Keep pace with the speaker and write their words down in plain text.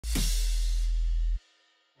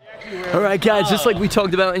Alright guys, just like we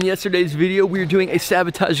talked about in yesterday's video, we are doing a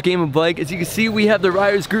sabotage game of bike. As you can see, we have the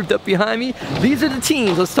riders grouped up behind me. These are the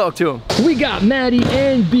teams, let's talk to them. We got Matty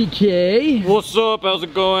and BK. What's up, how's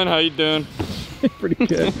it going, how you doing? Pretty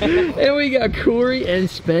good. And we got Cory and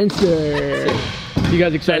Spencer. You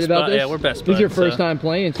guys excited about this? Yeah, we're best buds. This is your first time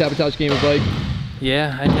playing sabotage game of bike?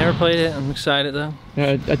 Yeah, I never played it. I'm excited though.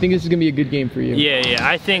 I think this is gonna be a good game for you. Yeah,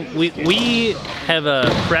 I think we have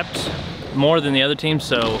prepped more than the other team,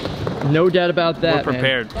 so no doubt about that. We're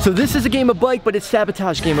prepared. Man. So this is a game of bike, but it's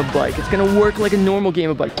sabotage game of bike. It's gonna work like a normal game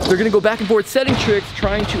of bike. They're gonna go back and forth setting tricks,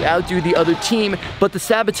 trying to outdo the other team, but the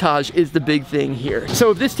sabotage is the big thing here.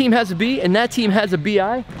 So if this team has a B and that team has a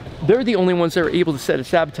BI, they're the only ones that are able to set a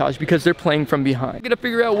sabotage because they're playing from behind. We're gonna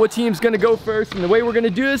figure out what team's gonna go first, and the way we're gonna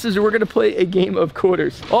do this is we're gonna play a game of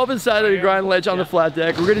quarters. Off the side of the grind ledge on the flat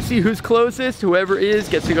deck. We're gonna see who's closest. Whoever is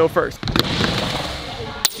gets to go first.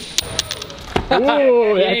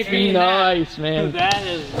 Oh, that's nice, man. That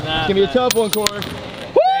is not. It's gonna be a tough one, Cory.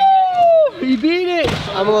 Woo! You beat it.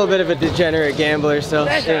 I'm a little bit of a degenerate gambler, so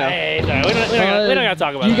That's all right. We don't gotta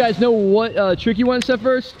talk about it. Do you guys know what trick you want to set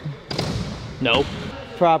first? Nope.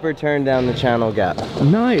 Proper turn down the channel gap.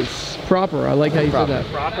 Nice. Proper. I like how you said that.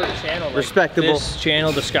 Proper channel. Like respectable. This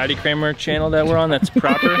channel, the Matty Cranmer channel that we're on, that's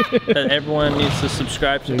proper. That everyone needs to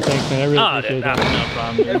subscribe to. Thanks, man. I really appreciate that.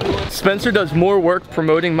 No problem. Spencer does more work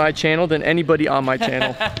promoting my channel than anybody on my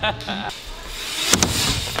channel.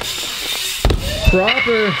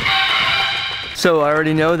 Proper. So I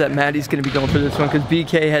already know that Matty's gonna be going for this one because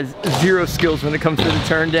BK has zero skills when it comes to the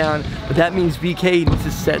turn down, but that means BK needs to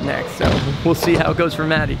set next, so we'll see how it goes for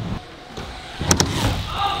Matty.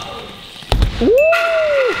 Woo!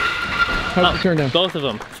 How's the turn down? Both of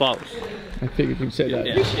them, flawless. I figured you'd say that.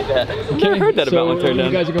 Yeah. Okay, Never heard that about one turn down.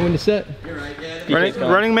 You guys are going to set?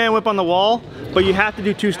 Running man whip on the wall, but you have to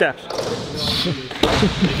do 2 steps.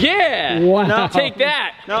 Yeah! Wow. No, take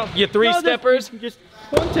that! No. You three-steppers. Just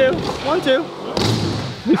 1, 2, 1, 2.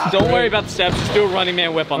 Don't worry about the steps, just do a running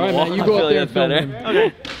man whip on the wall. Man, you go up there and film him.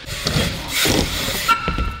 Okay.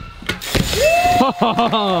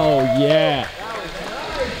 Oh, yeah.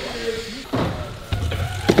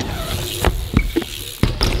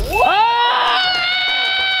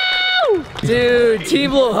 Dude,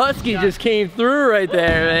 Team Lil Husky just came through right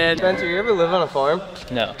there, man. Spencer, you ever live on a farm?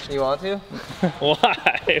 No. You want to?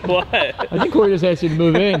 Why? What? I think Cory just asked you to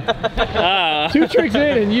move in. 2 tricks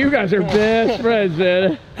in and you guys are best friends,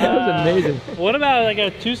 man. That was amazing. What about like a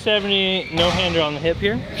 270 no-hander on the hip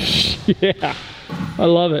here? Yeah, I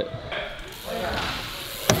love it.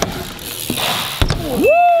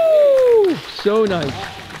 Woo! So nice.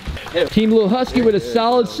 Team Lil Husky with a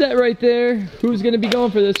solid set right there. Who's gonna be going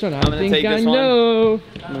for this one? I think I know.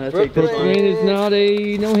 I'm gonna take this one. Brooklyn is not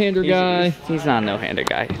a no-hander guy. He's not a no-hander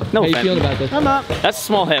guy. No How you offense. feeling about this? I'm up. That's a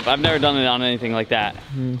small hip. I've never done it on anything like that.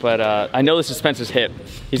 But I know this is Spencer's hip.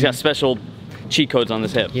 He's got special cheat codes on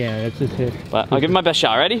this hip. Yeah, that's his hip. But I'll give it my best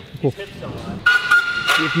shot. Ready? Cool. See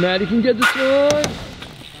if Matty can get this one.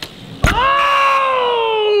 Oh!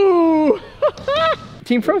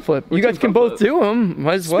 Team front flip. You guys can both do them.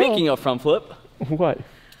 Might as well. Speaking of front flip, what?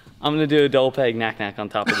 I'm gonna do a double peg knack on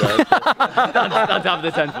top of the on top of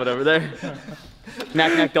the 10 foot over there.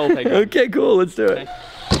 Knack double peg. Okay, cool. Let's do it.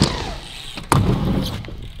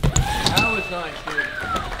 That was nice, dude.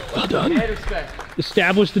 Well done. Respect.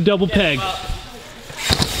 Establish the double peg.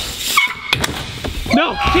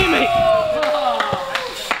 No, teammate!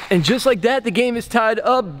 And just like that, the game is tied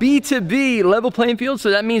up B to B, level playing field, so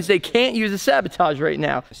that means they can't use a sabotage right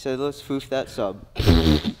now. I said let's foof that sub.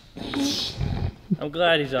 I'm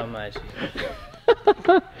glad he's on my team.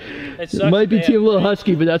 It might be Team Lil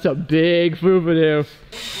Husky, but that's a big foo-ba-doo.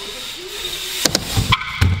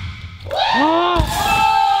 Oh!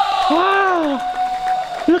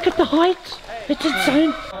 Wow! Look at the height. It's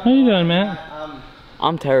insane. How you doing, man?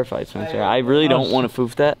 I'm terrified, Spencer. I really don't want to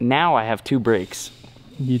foof that. Now I have 2 brakes.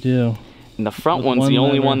 You do. And the front one's the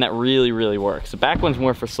only one that really works. The back one's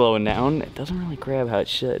more for slowing down. It doesn't really grab how it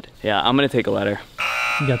should. Yeah, I'm gonna take a letter.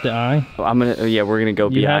 You got the eye? Yeah, we're gonna go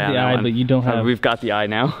BI. You have the eye, but you don't have... We've got the eye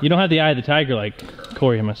now. You don't have the eye of the tiger like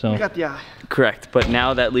Cory and myself. I got the eye. Correct, but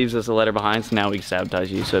now that leaves us a letter behind, so now we can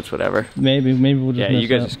sabotage you, so it's whatever. Maybe we'll just Yeah, you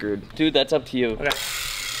guys are screwed. Dude, that's up to you. Okay.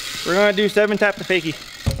 We're gonna do 7 tap the fakie.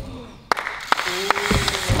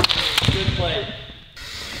 Good play.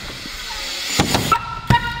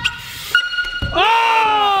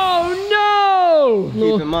 Oh, no!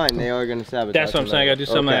 Keep in mind, they are gonna sabotage. That's what I'm saying. I gotta do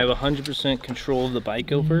something Okay. I have 100% control of the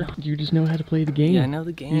bike over. You just know how to play the game. Yeah, I know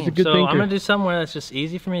the game. He's a good so thinker. I'm gonna do somewhere that's just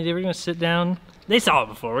easy for me to do. We're gonna sit down. They saw it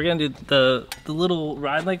before. We're gonna do the little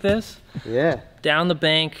ride like this. Yeah. Down the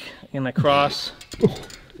bank and across.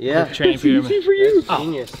 Yeah. Training It's easy for you.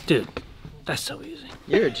 Genius. Dude, that's so easy.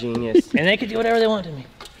 You're a genius. And they could do whatever they want to me.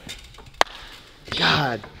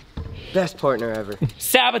 God. Best partner ever.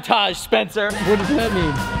 Sabotage, Spencer. What does that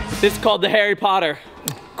mean? This is called the Harry Potter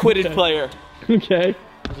Quidditch player. Okay.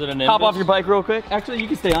 Is it an Hop off your bike real quick. Actually, you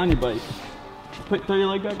can stay on your bike. Throw your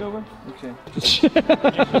leg back over. Okay.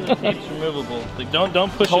 The tape's removable. Like,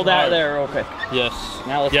 don't push Hold it out hard. there real quick. Yes.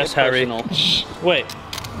 Now let's yes, get Harry. personal. Wait.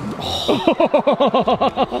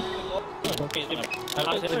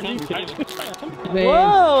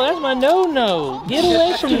 Whoa, that's my no-no. Get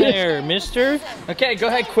away from there, mister. Okay, go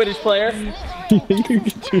ahead, Quidditch player. You think you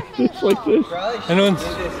can do this like this? Anyone's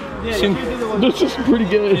seen, This is pretty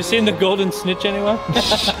good. you seen the golden snitch anyone?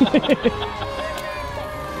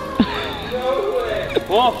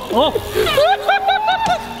 Whoa, whoa.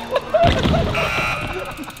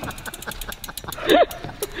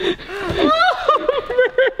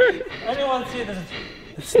 Anyone see the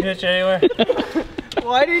snitch anywhere?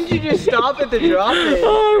 Why didn't you just stop at the drop in?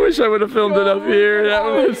 Oh, I wish I would have filmed it up here. That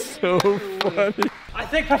was so funny. I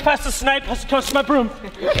think Professor Snape has cursed my broom.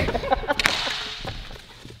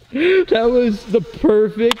 That was the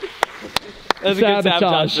perfect That was a good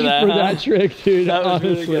sabotage for that, huh? that trick, dude. That was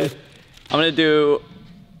really honestly. good. I'm gonna do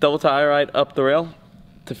double tie ride up the rail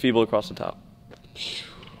to feeble across the top.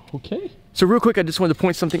 Okay. So real quick, I just wanted to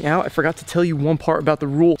point something out. I forgot to tell you one part about the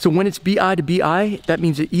rule. So when it's BI to BI, that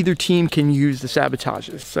means that either team can use the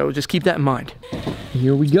sabotages. So just keep that in mind.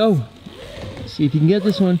 Here we go. See if you can get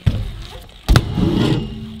this one.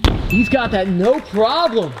 He's got that no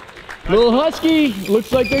problem. Lil Husky,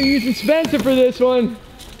 looks like they're using Spencer for this one.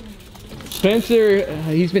 Spencer,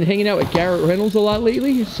 he's been hanging out with Garrett Reynolds a lot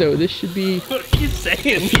lately, so this should be What are you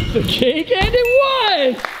saying? the cake, and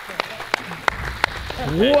it was!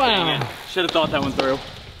 Wow. Should have thought that one through.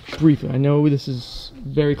 Briefly, I know this is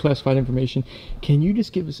very classified information. Can you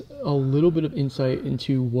just give us a little bit of insight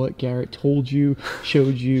into what Garrett told you,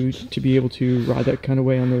 showed you to be able to ride that kind of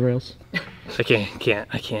way on the rails? I can't.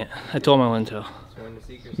 I told him I wouldn't tell.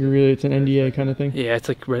 You really, it's an NDA kind of thing? Yeah, it's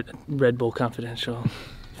like Red Bull Confidential,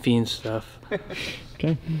 Fiend stuff.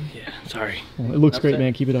 Okay. Yeah, sorry. Well, it looks great,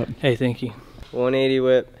 man. Keep it up. Hey, thank you. 180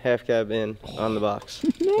 whip, half cab in on the box.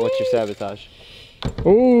 What's your sabotage?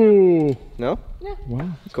 Oh! No? Wow.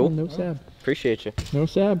 That's Cool. No sab. Appreciate you. No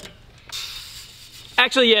sab.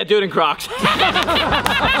 Actually, yeah, do it in Crocs.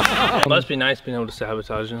 It must be nice being able to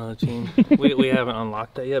sabotage another team. we haven't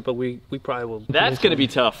unlocked that yet, but we probably will. That's gonna be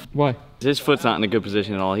tough. Why? His foot's not in a good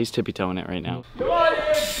position at all. He's tippy-toeing it right now.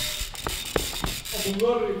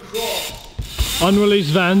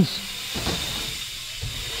 Unreleased Vans.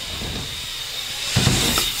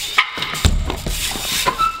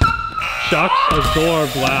 Shucks,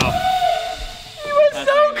 absorbed, wow.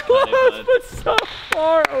 So close, but so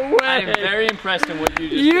far away. I am very impressed in what you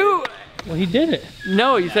just did. Well, he did it.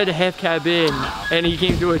 No, you said a half cab in, and he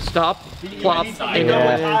came to a stop, plop, and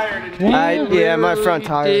Yeah, my front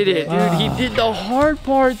tire. did it, dude. He did the hard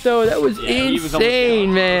part, though. That was he was almost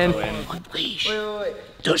insane, man.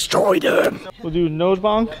 Destroy them. We'll do nose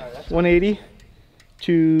bonk, 180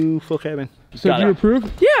 to full cabin. So Got do you it. approve?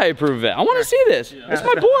 Yeah, I approve that. I want to see this. That's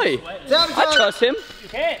my boy. I trust him.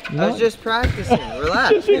 I was just practicing.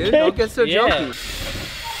 Relax, dude. Don't get so jumpy.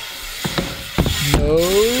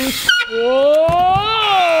 Nose. Whoa!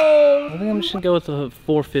 I think I'm just gonna go with the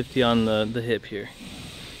 450 on the hip here.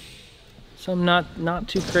 So I'm not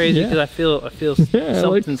too crazy because I feel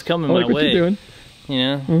something's coming I like my what way. you're doing. You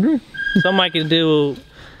know, something I can do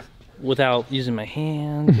without using my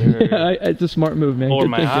hands or, Yeah, it's a smart move, man. or Good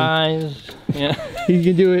my thinking. eyes. Yeah. He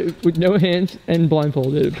can do it with no hands and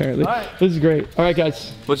blindfolded, apparently. This is great. All right,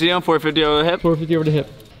 guys. What's he on? 450 over the hip? 450 over the hip.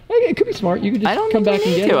 It could be smart. You could just I don't come think back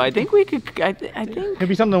we and need get to. it. I think we could. I think.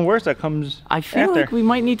 Maybe something worse that comes I feel after. like we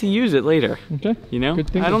might need to use it later. Okay. You know? Good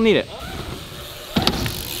thinking. I don't need it.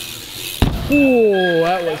 Oh,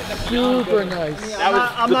 that was super nice. That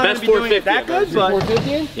was I'm the not best gonna be doing it 450 that I've ever good, but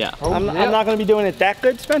 450 in? Yeah. I'm not going to be doing it that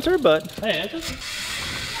good, Spencer, but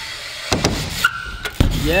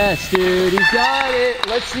Yes, dude. He's got it.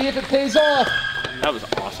 Let's see if it pays off. That was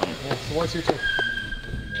awesome. So what's your turn?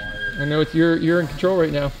 I know it's you're in control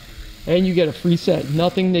right now. And you get a free set.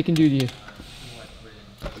 Nothing they can do to you.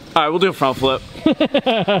 All right, we'll do a front flip.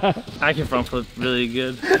 I can front flip really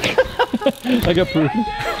good. I got proof.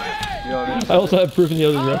 I also have proof in the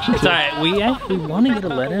other direction. It's alright, we actually want to get a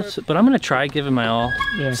lettuce, but I'm gonna try giving my all.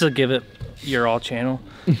 Yeah. Just to give it your all channel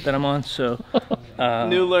that I'm on, so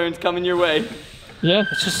New learns coming your way. Yeah.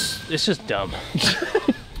 it's just dumb.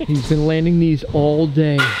 He's been landing these all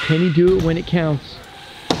day. Can he do it when it counts?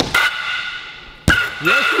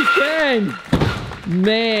 Yes, he can.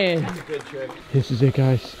 man. That's a good trick. This is it,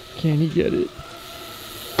 guys. Can he get it?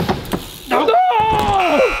 No!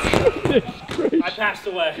 I passed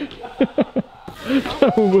away.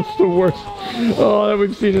 That one was the worst. Oh, that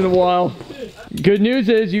we've seen in a while. Good news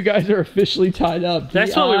is you guys are officially tied up.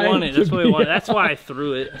 That's what we wanted. That's what we wanted. That's why I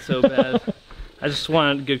threw it so bad. I just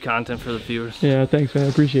wanted good content for the viewers. Yeah, thanks, man. I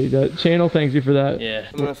appreciate that. Channel, thanks you for that. Yeah.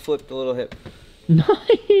 I'm gonna flip the little hip.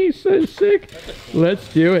 Nice. That's sick.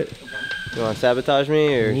 Let's do it. You want to sabotage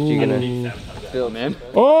me, or are you gonna build, man?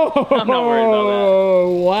 Oh, I'm not worried about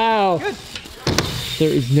that. Wow. Good. There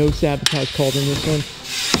is no sabotage called in this one.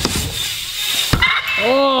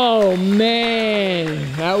 Oh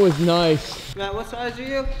man, that was nice. Matt, what size are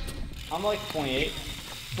you? I'm like 28.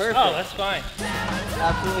 Perfect. Oh, that's fine.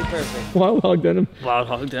 Absolutely perfect. Wild hog denim. Wild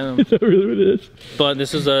hog denim. Is that really what it is? But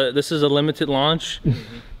this is a limited launch,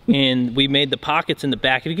 and we made the pockets in the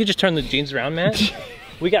back. If you could just turn the jeans around, Matt.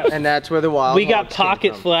 We got And that's where the wild. we got hogs came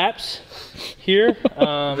pocket from. flaps here.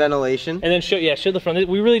 Ventilation. And then show the front.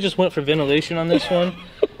 We really just went for ventilation on this one.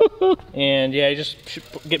 And yeah, just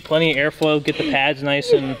get plenty of airflow, get the pads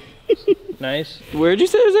nice and nice. Where'd you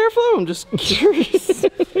say there's airflow? I'm just curious.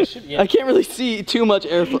 Yeah. I can't really see too much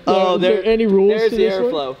airflow. Oh, Is there any rules there's to the this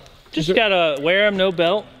one? airflow. Just gotta wear them, no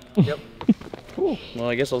belt. Yep. Cool. Well,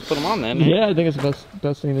 I guess I'll put them on then. Yeah, I think it's the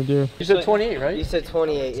best thing to do. You said 28, right? You said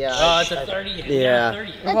 28, yeah. Oh, it's a 30. Yeah.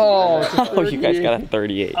 30. Oh, you guys got a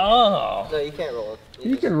 38. Oh. No, you can't roll it.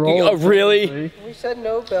 You can roll. Oh, really? We said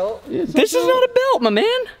no belt. This is not a belt, my man.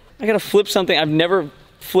 I gotta flip something. I've never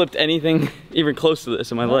flipped anything even close to this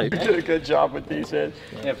in my life. You did a good job with these, Ed.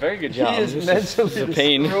 Yeah, very good job. He is This mentally a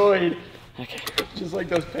pain. destroyed. Okay. Just like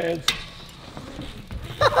those pants.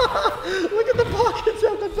 Look at the pockets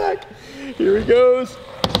at the back. Here he goes.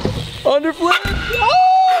 Underflip.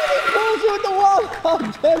 Oh, he pulls with the wall.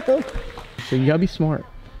 Oh, So you gotta be smart.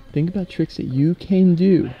 Think about tricks that you can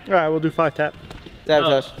do. all right, we'll do 5 tap.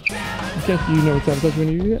 Sabotage. Jeff, you know what's sabotage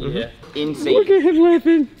when you do that? Yeah. Insane. Look at him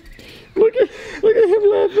laughing. Look at him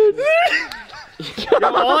laughing.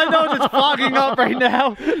 All I know is it's fogging up right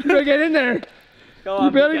now. You better get in there.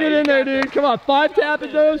 You better get in there, dude. Come on, 5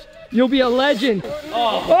 tapping those. You'll be a legend.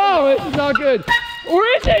 Oh, this is not good. Or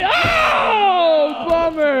is it? Oh,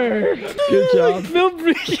 bummer. Good job.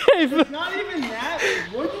 Not even that.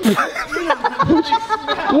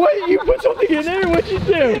 What? You put something in there? What'd you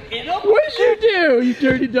do? What'd you do, you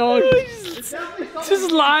dirty dog?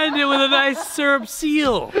 Just lined it with a nice syrup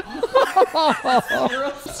seal.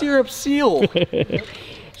 Syrup seal.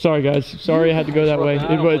 Sorry, guys. Sorry I had to go that way.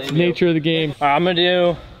 It's nature of the game. I'm gonna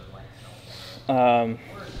do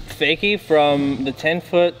fakie from the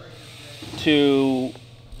 10-foot to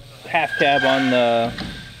half cab on the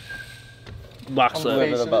box low.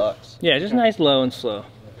 Over the box. Yeah, just nice low and slow.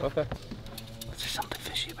 Okay. Is there something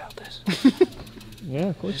fishy about this? Yeah,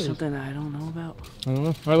 of course it is. Something I don't know about. I don't know.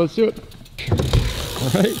 All right, let's do it. All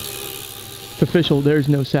right. It's official. There's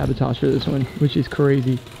no sabotage for this one, which is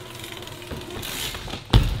crazy.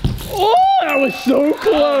 Oh, that was so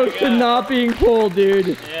close to not being pulled,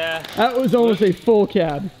 dude. Yeah. That was almost a full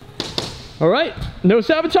cab. All right, no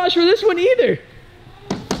sabotage for this one either.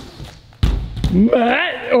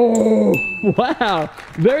 Matt, oh, wow.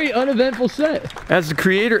 Very uneventful set. As the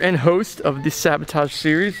creator and host of this sabotage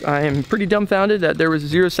series, I am pretty dumbfounded that there was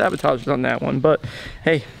 0 sabotage on that one, but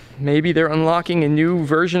hey, maybe they're unlocking a new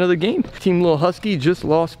version of the game. Team Lil Husky just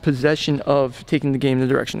lost possession of taking the game the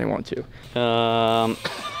direction they want to.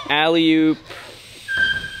 Alley-oop,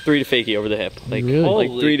 3 to fakie over the hip. Like, Really? like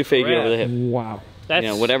Holy 3 to fakie crap. over the hip. Wow. That's, You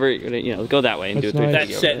know, whatever, you know, go that way and do a That's 3 to nice. fakie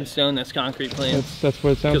that's over set the in stone. That's concrete plan. That's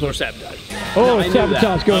what it sounds Because we're like. sabotaged. Oh, I knew sabotage,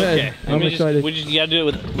 that. go Okay. ahead. I'm excited. You gotta do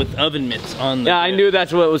it with oven mitts on the. Yeah, I knew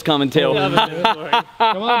that's what was coming too. Come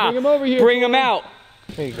on, bring him over here. Bring them out.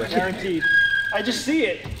 Guaranteed. I just see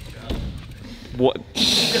it. What?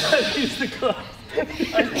 Use the glove.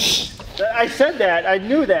 I said that. I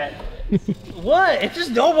knew that. What? It's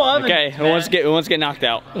just normal oven. Okay, who wants to get knocked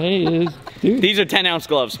out? Hey, it is. Dude, These are 10-ounce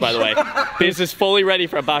gloves, by the way. This is fully ready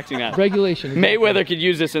for a boxing match. regulation. Mayweather could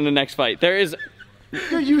use this in the next fight. There is,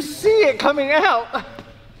 Dude, you see it coming out.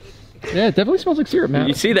 Yeah, it definitely smells like syrup, man.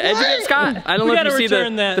 you see the edge of it, Scott? I don't know if gotta you see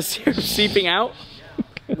return that. the syrup seeping out.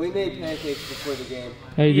 We made pancakes before the game.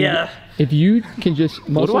 Hey, dude, Yeah. if you can just What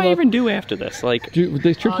muscle do I up, even do after this? Like, dude,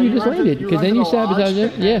 the trick you just run to- landed, you because run then to you the lodge sabotage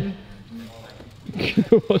it. and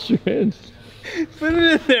Yeah. Wash your hands. Put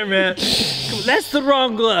it in there, man. That's the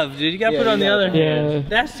wrong glove, dude. You gotta put it on the other hand. Yeah.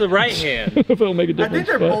 That's the right hand. If it'll make a I difference. think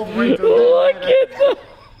they're but- both right. Look at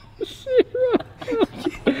the syrup.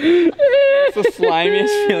 it's the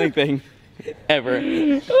slimiest feeling thing ever. Oh,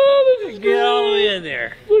 this is Get all the great. way in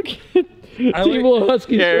there. Look at Team Lil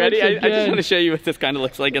Husky. Yeah, ready? I just want to show you what this kind of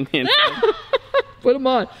looks like on the inside. Put him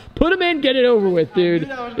on. Put him in, get it over with, dude.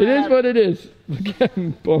 It is what it is. Look how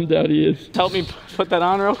bummed out he is. Help me put that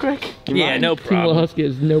on real quick. Yeah, no Team Lil problem. Husky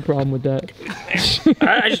has no problem with that.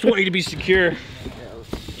 I just want you to be secure.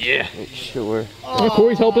 Yeah. Sure. Oh,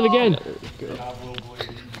 Corey's helping again.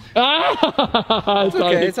 Ah! It's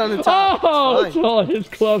okay, it's on the top. Oh, it's all in his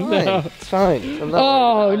glove now. It's fine. I'm not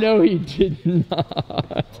Oh, no, he did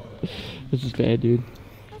not. This is bad, dude.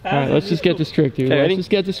 All right, let's just get this trick, dude. Let's just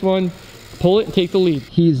get this one. Pull it and take the lead.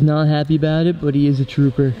 He is not happy about it, but he is a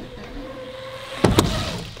trooper.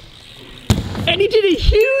 And he did a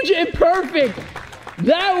huge and perfect.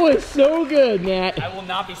 That was so good, Matt. I will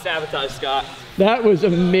not be sabotaged, Scott. That was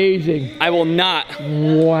amazing. I will not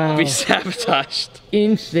be sabotaged.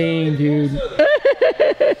 Insane, dude.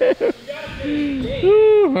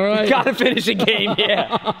 Ooh, all right. You gotta finish a game,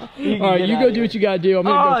 yeah. All right, you go do what you gotta do. I'm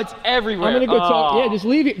gonna go. It's everywhere. I'm gonna go talk. Yeah, just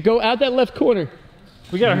leave it. Go out that left corner.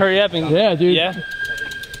 We gotta hurry up and Yeah, dude. Yeah.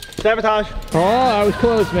 Sabotage. Oh, I was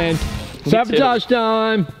close, man. Sabotage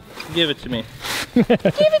time. Give it to me. Give it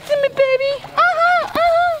to me, baby.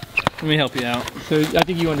 Let me help you out. So I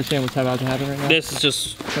think you understand what's about to happen right now. This is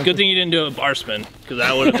just good thing you didn't do a bar spin, because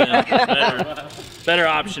that would have been a better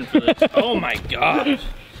option for this. Oh my god.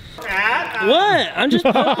 What? I'm just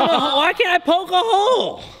poking a hole. Why can't I poke a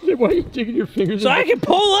hole? Why are you digging your fingers So in? I can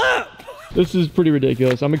pull up. This is pretty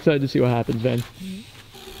ridiculous. I'm excited to see what happens, Ben.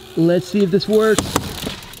 Let's see if this works.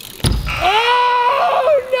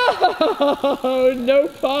 Oh no! No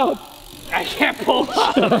pop. I can't pull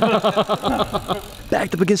up.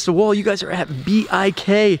 Backed up against the wall. You guys are at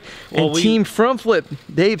BIK and Team Front Flip.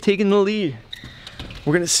 They've taken the lead.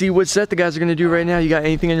 We're gonna see what set the guys are gonna do right now. You got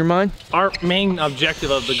anything in your mind? Our main objective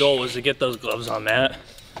of the goal was to get those gloves on, Matt.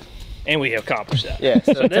 And we accomplished that. Yeah,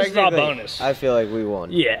 so this is our technically, bonus. I feel like we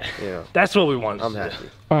won. Yeah. Yeah. That's what we wanted. I'm to do. happy.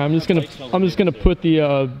 All right, I'm just gonna put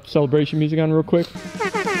the celebration music on real quick.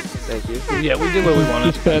 Thank you. Yeah, we did what we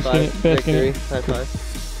wanted. Just basking it, basking Victory. it. High five.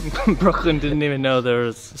 Brooklyn didn't even know there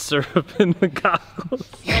was syrup in the goggles.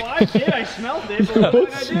 No, I did. I smelled it. But what What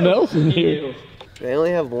did I do? smells in here? They only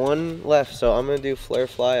have one left, so I'm gonna do flare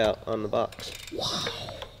fly out on the box.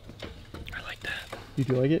 I like that. You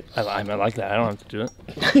do like it? I like that. I don't have to do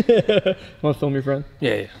it. Want to film your friend?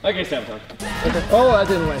 Yeah. Okay, sabotage. Oh, that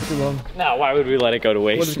didn't last too long. No, why would we let it go to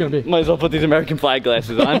waste? What is it gonna be? Might as well put these American flag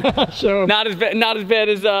glasses on. Show 'em. Not as bad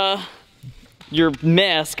as your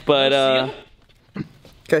mask, but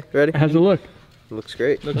Okay, ready? How's it look? Looks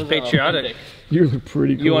great. Looks patriotic. You look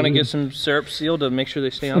pretty cool. You want to get some syrup seal to make sure they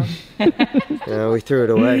stay on? Yeah, we threw it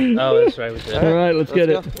away. Oh, that's right. We did. All right, let's get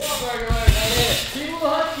it. go. Team Lil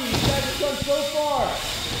Husky, you guys have done so far.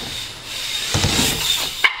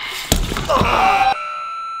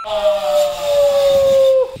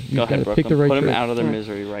 go ahead, pick the Brooklyn. right Put them trick. out of their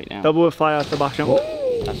misery right now. Double whip fly out the box jump.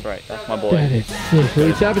 That's right. That's my boy. That is sick.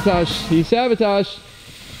 He sabotaged. He sabotaged.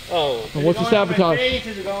 Oh. And what's the sabotage?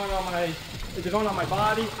 Is it going on my Is it going on my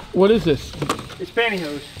body? What is this? It's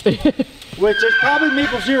pantyhose. Which there's probably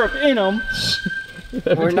maple syrup in them.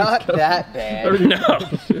 We're not that bad. No.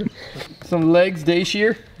 Some legs, day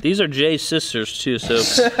shear. These are Jay's sisters too, so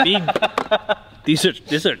this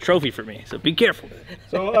is a trophy for me. So be careful.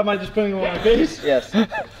 So am I just putting them on my face? Yes.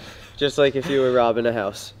 Just like if you were robbing a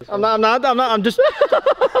house. I'm just.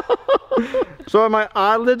 So my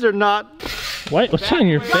eyelids are not. What? What's on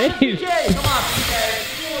your face? Come on, BK.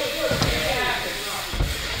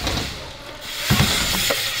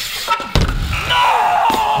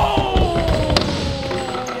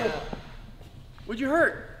 What'd you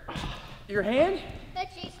hurt? Your hand?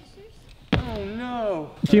 That's Jay's sisters. Oh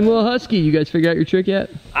no. Team Lil Husky, you guys figure out your trick yet?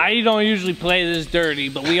 I don't usually play this dirty,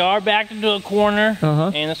 but we are backed into a corner,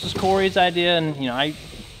 and this is Corey's idea, and I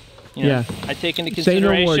take into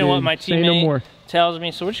consideration what my teammate tells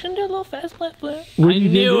me. So we're just gonna do a little fast flat flip. Where you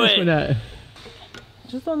knew this one at?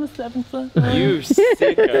 Just on the 7th foot. You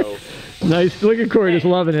sicko. Nice. Look at Corey, just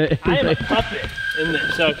loving it. I am a puppet in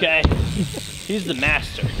this, okay? He's the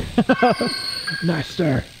master.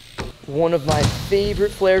 Master. One of my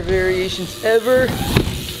favorite flare variations ever.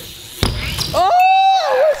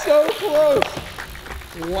 Oh, so close.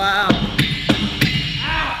 Wow.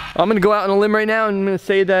 I'm gonna go out on a limb right now and I'm gonna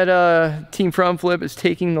say that Team Front Flip is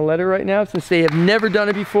taking the letter right now since they have never done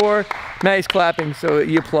it before. Matty's clapping, so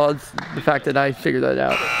he applauds the fact that I figured that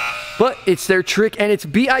out. But it's their trick and it's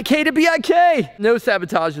BIK to BIK. No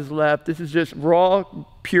sabotages left. This is just raw,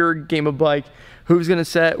 pure game of bike. Who's gonna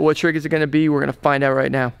set? What trick is it gonna be? We're gonna find out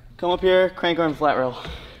right now. Come up here, crank arm flat rail.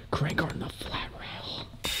 Crank on the flat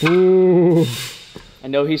rail. Ooh. I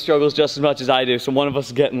know he struggles just as much as I do, so one of us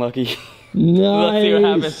is getting lucky. Nice. Let's see what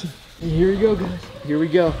happens. Here we go, guys. Here we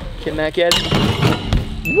go. Can Mac get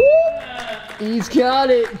it? Woo! He's got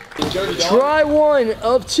it. Try 1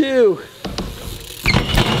 of 2.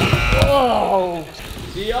 Oh!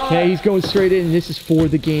 Okay, he's going straight in. This is for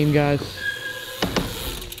the game, guys.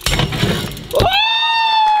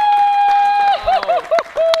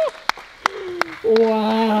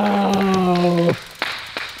 Wow!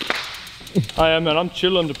 I am, man. I'm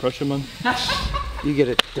chill under pressure, man. You get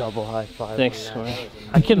a double high five. Thanks, Cory.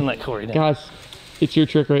 I couldn't let Cory down. Guys, it's your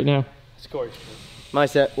trick right now. It's Cory's. My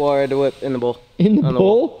set. Well, I had to whip in the bowl. In the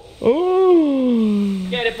bowl? Oh!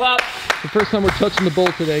 Get it, Pop. The first time we're touching the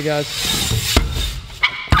bowl today, guys.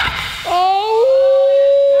 Oh!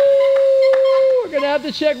 We're gonna have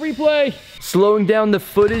to check replay. Slowing down the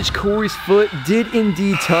footage, Cory's foot did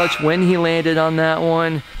indeed touch when he landed on that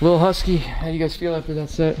one. Lil Husky, how do you guys feel after that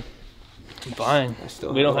set? Fine.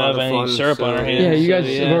 We don't have any syrup on our hands. Yeah, you guys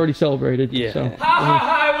have already celebrated. Yeah. So. Ha ha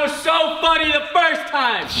ha! It was so funny the first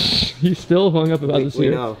time! He's still hung up about the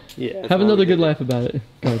syrup. know. Yeah. Have another good laugh about it.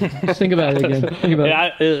 Go ahead. Just think about it again. Think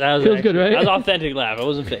about it. That was Feels good, right? That was an authentic laugh. It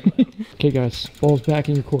wasn't fake. Okay, guys. Ball's back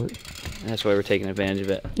in your court. That's why we're taking advantage of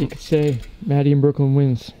it. You could say Matty and Brooklyn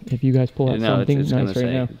wins if you guys pull out something it's nice right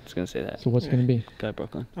now. It's gonna say that. So what's gonna be? Go ahead,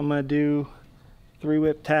 Brooklyn. I'm gonna do 3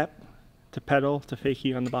 whip tap to pedal to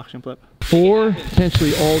fakie on the boxing flip. Or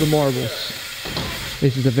potentially all the marbles.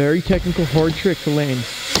 This is a very technical, hard trick to land.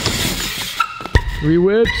 3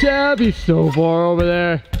 whip tap. He's so far over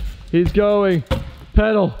there. He's going.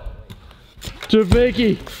 Pedal. To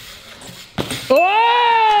fakie.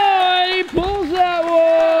 Oh! And he pulls that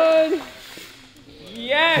one.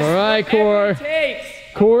 Yes! All right, Cory.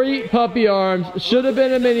 Cory Puppy Arms, should have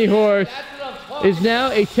been a mini horse, is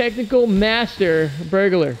now a technical master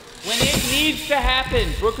burglar. When it needs to happen,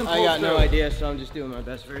 Brooklyn pulls I got no through. idea, so I'm just doing my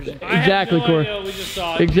best version. Exactly, Cory. We just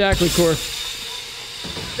saw it. Exactly, Cory.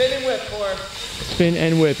 Spin and whip, Cory. Spin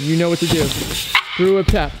and whip. You know what to do. Through whip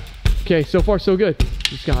tap. Okay, so far so good.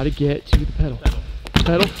 Just gotta get to the pedal.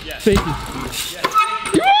 Pedal. Yes. Fakie. Yes.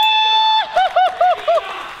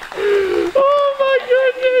 Oh my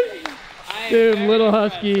goodness! Dude, Lil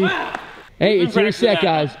Husky. Hey, it's your set,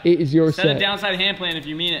 guys. It is your set. Set a downside hand plan if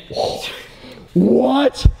you mean it.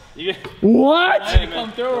 What? What?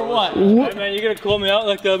 Come through or what? Hey, man, you gonna call me out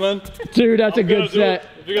like that, man? Dude, that's a good set.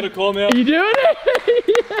 If you're gonna call me out. You doing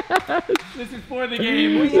it? Yes. This is for the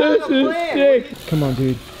game. This is sick. Come on,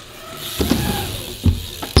 dude.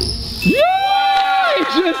 Yeah!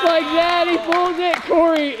 Just like that, he pulls it.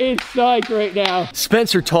 Cory is psyched right now.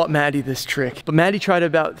 Spencer taught Matty this trick, but Matty tried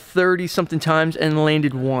about 30-something times and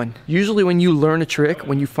landed 1. Usually when you learn a trick,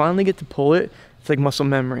 when you finally get to pull it, it's like muscle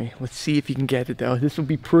memory. Let's see if you can get it though. This will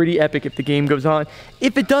be pretty epic if the game goes on.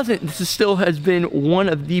 If it doesn't, this still has been one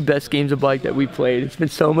of the best games of bike that we played. It's been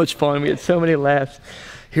so much fun. We had so many laughs.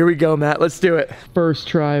 Here we go, Matt. Let's do it. First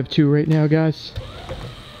try of 2 right now, guys.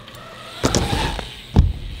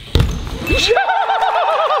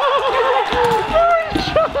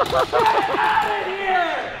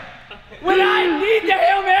 When I need the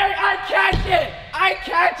Hail Mary, I catch it! I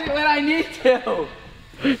catch it when I need to!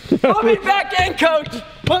 Put me back in, coach!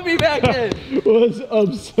 Put me back in! Was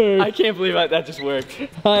absurd. I can't believe that just worked.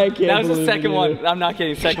 I can't That was the believe second it one. either. I'm not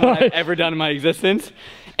kidding. Second one I've ever done in my existence.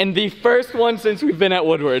 And the first one since we've been at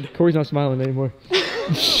Woodward. Cory's not smiling anymore.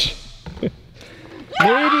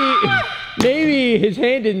 Maybe his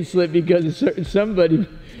hand didn't slip because somebody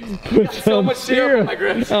put So much syrup on my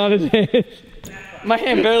grips. on his hand. My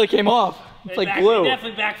hand barely came off. It's like glue. It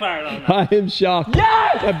definitely backfired on that. I am shocked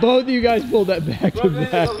that both of you guys pulled that back to It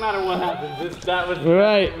back. doesn't matter what happens. That was. All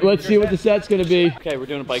right, let's see what the set's gonna be. Okay, we're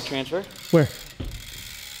doing a bike transfer. Where?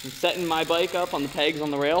 I'm setting my bike up on the pegs on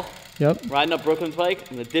the rail. Yep. Riding up Brooklyn's bike.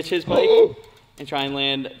 I'm gonna ditch his bike and try and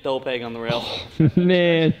land double peg on the rail.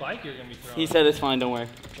 Man, He said it's fine. Don't worry.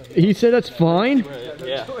 he said that's fine.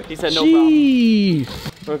 Yeah. He said no problem.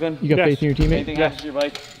 Jeez. Brooklyn. You got faith in your teammate? Anything happens to your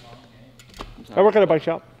bike? I work at a bike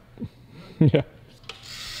shop. Yeah.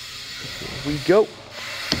 We go.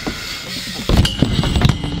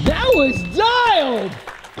 That was dialed.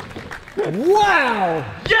 Wow.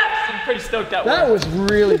 Yes! I'm pretty stoked that That worked. was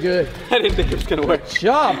really good. I didn't think it was gonna work.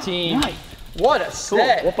 Job, team. What a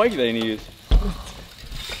set. What bike do they use?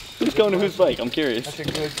 Who's going to whose bike? I'm curious. That's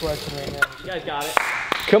a good question right now. You guys got it.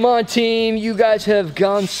 Come on, team. You guys have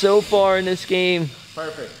gone so far in this game.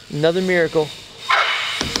 Perfect. Another miracle.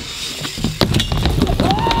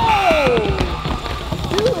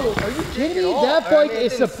 Dude, are you kidding me? That bike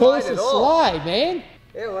is supposed to slide, man.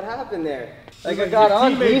 Yeah, what happened there? Like I got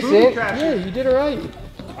on decent. Yeah, you did it right.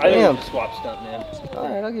 I think it's a swap stunt, man.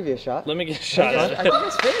 Alright, I'll give you a shot. Let me get a shot. I think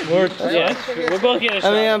it's fair. We're both getting a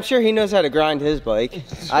shot. I mean, I'm sure he knows how to grind his bike.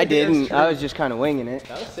 I didn't. I was just kind of winging it.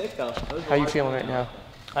 That was sick, though. How you feeling right now?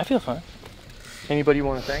 I feel fine. Anybody you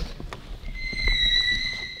want to thank?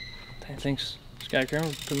 Thanks, Matty Cranmer,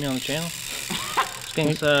 for putting me on the channel.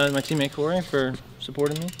 Thanks, my teammate Cory, for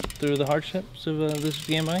supporting me through the hardships of this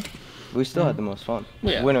game bike. We still had the most fun.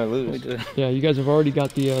 Yeah, win or lose. We did. Yeah, you guys have already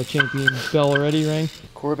got the champion bell already, Rang.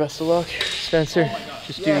 Cory, best of luck. Spencer,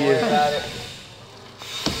 just do you.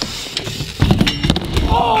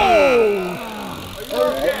 Oh!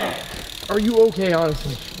 Are you okay,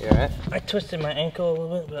 honestly? You alright? I twisted my ankle a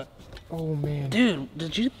little bit, but... Oh, man. Dude,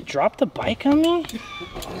 did you drop the bike on me?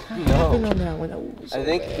 No. On that one? I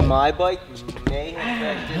think my bike may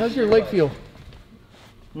have... How's your leg feel?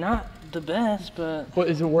 Not the best, but... What,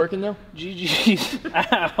 is it working now? GG's.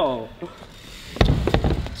 Ow.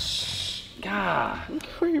 God. Look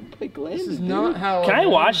where your bike landed. This is not how... Can I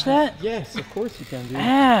watch that? Yes, of course you can, dude.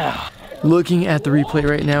 Ow. Looking at the replay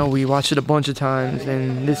right now, we watched it a bunch of times,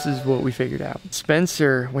 and this is what we figured out.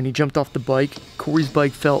 Spencer, when he jumped off the bike, Cory's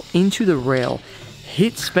bike fell into the rail,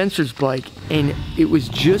 hit Spencer's bike, and it was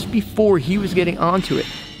just before he was getting onto it,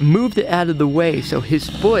 moved it out of the way, so his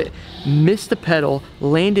foot missed the pedal,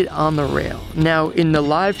 landed on the rail. Now, in the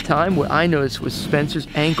live time, what I noticed was Spencer's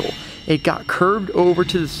ankle. It got curved over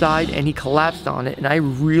to the side and he collapsed on it, and I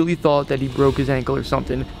really thought that he broke his ankle or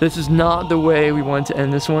something. This is not the way we wanted to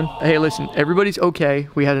end this one. Hey, listen, everybody's okay.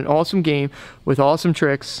 We had an awesome game with awesome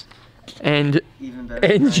tricks, and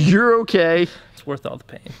you're okay. It's worth all the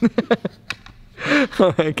pain.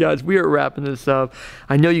 All right, guys, we are wrapping this up.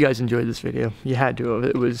 I know you guys enjoyed this video. You had to have.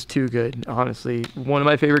 It was too good, honestly. One of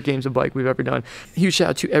my favorite games of bike we've ever done. Huge shout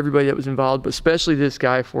out to everybody that was involved, but especially this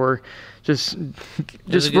guy for just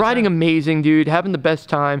riding amazing, dude, having the best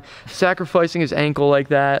time, sacrificing his ankle like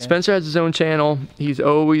that. Yeah. Spencer has his own channel. He's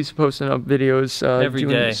always posting up videos. Every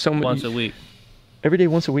day, once a week. Every day,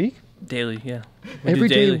 once a week? Daily, yeah. Every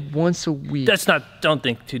day, once a week. That's not, don't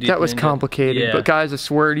think too deep. That was complicated, yeah. But guys, I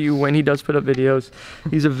swear to you, when he does put up videos,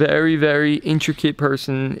 he's a very, very intricate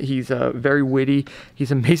person. He's very witty. He's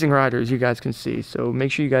an amazing rider, as you guys can see. So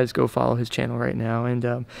make sure you guys go follow his channel right now.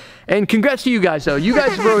 And congrats to you guys, though. You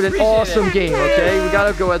guys rode an awesome game, okay? We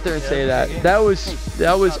gotta go out there and say that. That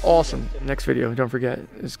was awesome. Next video, don't forget,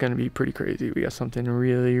 it's gonna be pretty crazy. We got something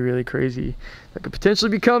really, really crazy that could potentially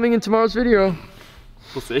be coming in tomorrow's video.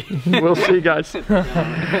 We'll see. We'll see, guys. 2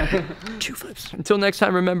 flips. Until next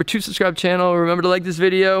time, remember to subscribe to the channel. Remember to like this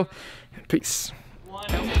video. Peace.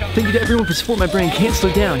 Thank you to everyone for supporting my brand, Can't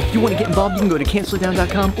Slow Down. If you want to get involved, you can go to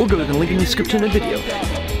can'tslowdown.com or go to the link in the description of the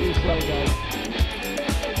video.